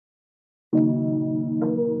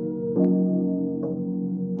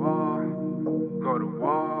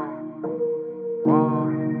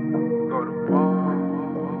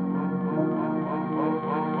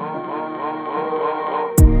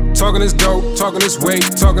Talking this dope, talking this weight,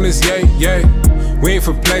 talking this yay, yay. We ain't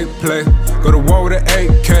for play, play. Go to war with an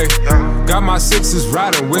AK. Got my sixes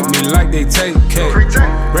riding with me like they take K.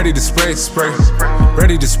 Ready to spray, spray.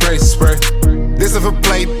 Ready to spray, spray. This is for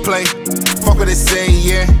play, play. Fuck what they say,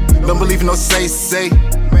 yeah. Don't believe no say.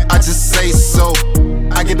 I just say so.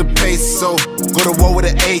 I get the peso. Go to war with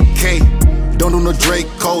an AK. Don't do no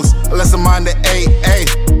Dracos unless I'm on the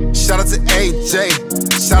AA. Shout out to AJ.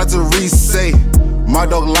 Shout out to Reese. My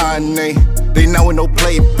dog Line, they now with no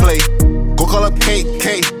play. Go call up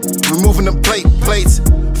KK. Removing the plates.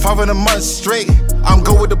 5 in a month straight. I'm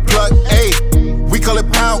good with the plug A. We call it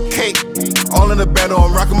pound cake. All in the battle,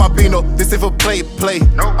 I'm rocking my Beano. This ain't for play.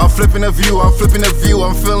 I'm flipping the view,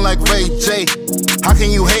 I'm feeling like Ray J. How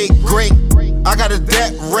can you hate? Great. I got a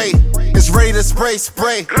dat rate. It's ready to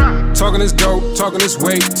spray. Talking this dope, talking this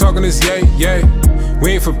weight, talking this yay, yay.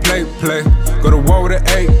 We ain't for play. Go to war with an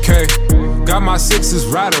AK. Got my sixes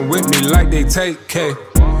riding with me like they take K.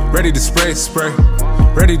 Ready to spray.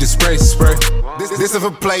 Ready to spray. This is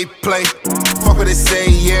for play. Fuck what they say,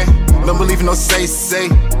 yeah. Don't believe no say.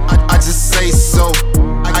 I just say so.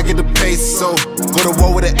 I get the peso. Go to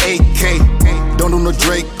war with an AK. Don't do no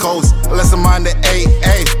Dracos unless I'm on the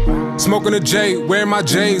AA. Smoking a J, wearing my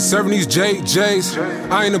J's, serving these JJs.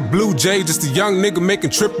 I ain't a blue Jay, just a young nigga making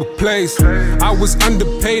triple plays. I was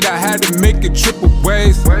underpaid, I had to make it triple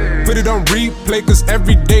ways. Put it on replay, cause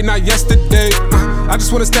every day, not yesterday. I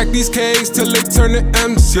just wanna stack these K's till they turn to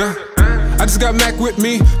M's, yeah. I just got Mac with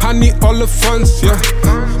me, I need all the funds, yeah.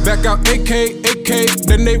 Back out AK,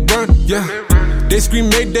 then they run, yeah. They scream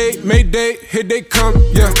Mayday, here they come,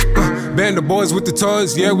 yeah. Band the boys with the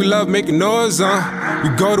toys, yeah, we love making noise, We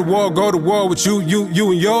go to war with you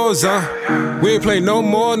and yours, We ain't playing no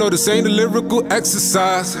more, no, this ain't a lyrical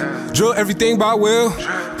exercise. Drill everything by will,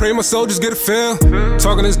 pray my soldiers get a feel.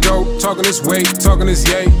 Talking this dope, talking this weight, talking this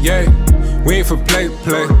yay, yay. We ain't for play.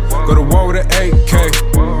 Go to war with an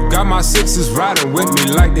AK. Got my sixes riding with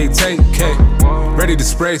me like they take K. Ready to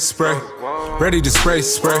spray. Ready to spray.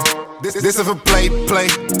 This is for play.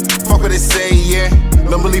 Fuck what they say, yeah.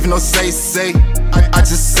 Don't believe no say. I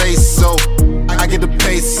just say so. I get the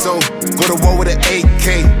peso. Go to war with an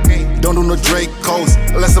AK. Don't do no Dracos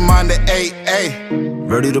unless I'm on the AA.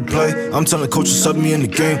 Ready to play, I'm telling coach to sub me in the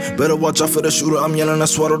game. Better watch out for the shooter, I'm yelling at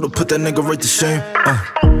Swallow to put that nigga right to shame.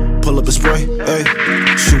 Pull up a spray,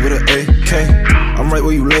 ayy, shoot with an AK. I'm right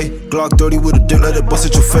where you lay, Glock 30 with a dick, let it bust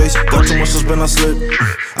at your face. Got too much so spin, I slip.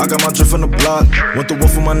 I got my drift on the block. Went to war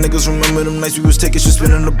for my niggas, remember them nights we was taking shit,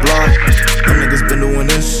 spinning the block. My niggas been doing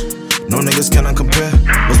this, no niggas cannot compare.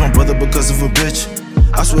 Was my brother because of a bitch.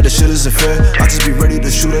 I swear this shit isn't fair, I just be ready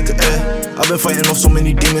to shoot at the air. I've been fighting off so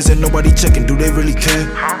many demons and nobody checking, do they really care?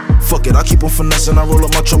 Fuck it, I keep on finessing, I roll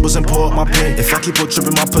up my troubles and pour up my pain. If I keep on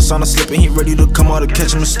tripping, my persona slipping, he ready to come out and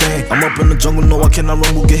catch him a stain. I'm up in the jungle, no I cannot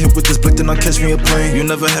rumble, get hit with this blick, then I catch me a plane. You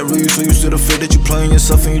never had real use, so used to the fear that you playing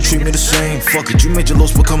yourself and you treat me the same. Fuck it, you made your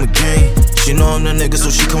loss become a game. She know I'm the nigga,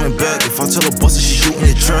 so she coming back. If I tell her bust it, she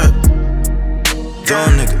shooting your trap.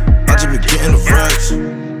 Dumb nigga, I just be getting the racks.